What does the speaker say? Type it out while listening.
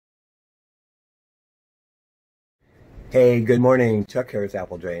Hey, good morning. Chuck here with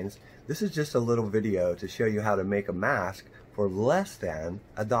Apple Drains. This is just a little video to show you how to make a mask for less than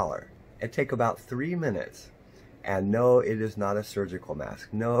 $1. It takes about 3 minutes. And no, it is not a surgical mask.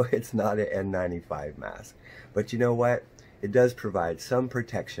 No, it's not an N95 mask. But you know what? It does provide some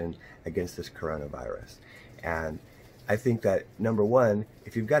protection against this coronavirus. And I think that, number one,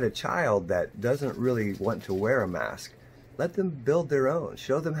 if you've got a child that doesn't really want to wear a mask, let them build their own.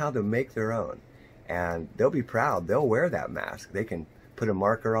 Show them how to make their own. And they'll be proud. They'll wear that mask. They can put a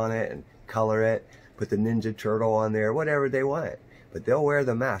marker on it and color it, put the Ninja Turtle on there, whatever they want. But they'll wear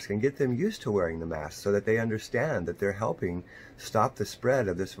the mask and get them used to wearing the mask so that they understand that they're helping stop the spread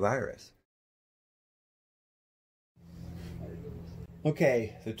of this virus.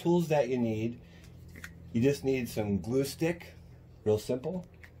 Okay, the tools that you need. You just need some glue stick, real simple.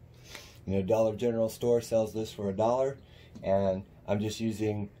 You know, Dollar General store sells this for $1, and I'm just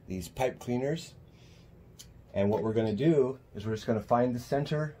using these pipe cleaners. And what we're going to do is we're just going to find the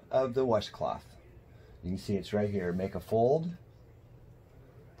center of the washcloth. You can see it's right here. Make a fold,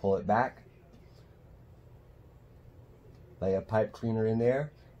 pull it back, lay a pipe cleaner in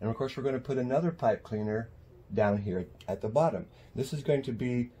there, and of course we're going to put another pipe cleaner down here at the bottom. This is going to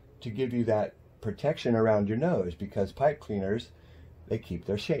be to give you that protection around your nose, because pipe cleaners, they keep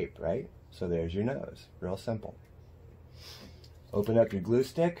their shape, right? So there's your nose. Real simple. Open up your glue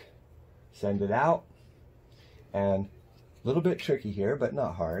stick, send it out. And a little bit tricky here, but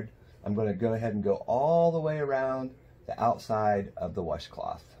not hard. I'm going to go ahead and go all the way around the outside of the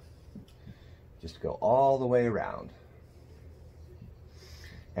washcloth. Just go all the way around.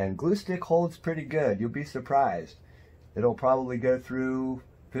 And glue stick holds pretty good. You'll be surprised. It'll probably go through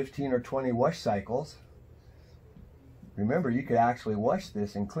 15 or 20 wash cycles. Remember, you could actually wash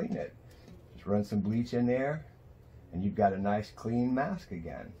this and clean it. Just run some bleach in there, and you've got a nice clean mask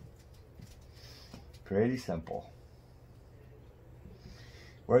again. Pretty simple.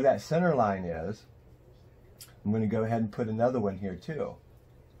 Where that center line is, I'm going to go ahead and put another one here too,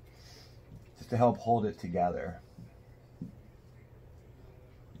 just to help hold it together.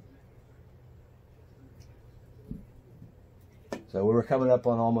 So we're coming up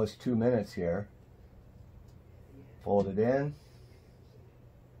on almost 2 minutes here. Fold it in.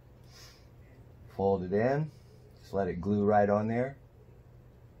 Fold it in. Just let it glue right on there.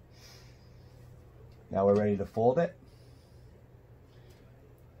 Now we're ready to fold it,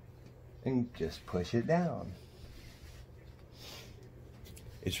 and just push it down.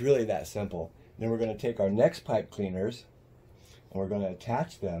 It's really that simple. Then we're going to take our next pipe cleaners and we're going to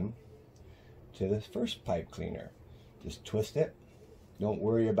attach them to this first pipe cleaner. Just twist it. Don't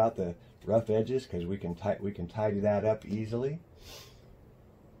worry about the rough edges, because we can tidy that up easily.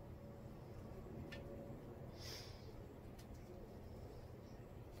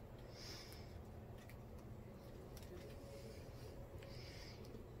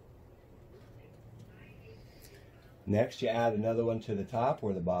 Next, you add another one to the top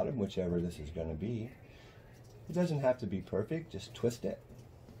or the bottom, whichever this is going to be. It doesn't have to be perfect, just twist it.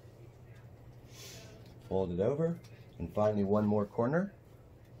 Fold it over, and finally one more corner.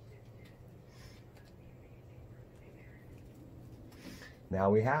 Now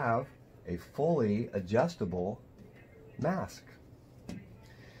we have a fully adjustable mask.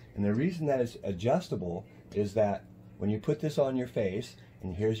 And the reason that it's adjustable is that when you put this on your face,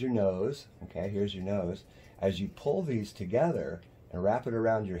 and here's your nose, okay, here's your nose, as you pull these together and wrap it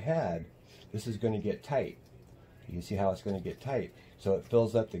around your head, this is going to get tight. You see how it's going to get tight. So it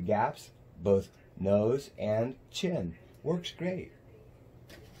fills up the gaps, both nose and chin. Works great.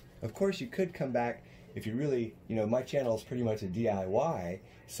 Of course, you could come back if you really, you know, my channel is pretty much a DIY,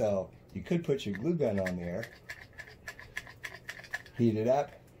 so you could put your glue gun on there, heat it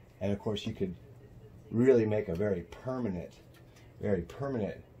up, and of course you could really make a very permanent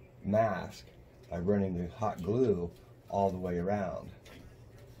mask by running the hot glue all the way around.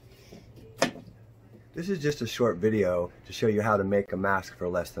 This is just a short video to show you how to make a mask for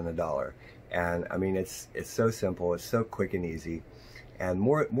less than $1. And I mean, it's so simple, it's so quick and easy. And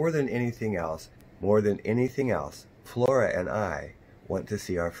more than anything else, Flora and I want to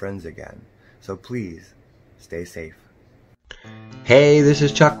see our friends again. So please, stay safe. Hey, this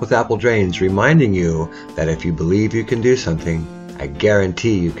is Chuck with Apple Drains, reminding you that if you believe you can do something, I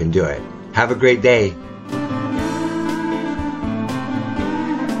guarantee you can do it. Have a great day.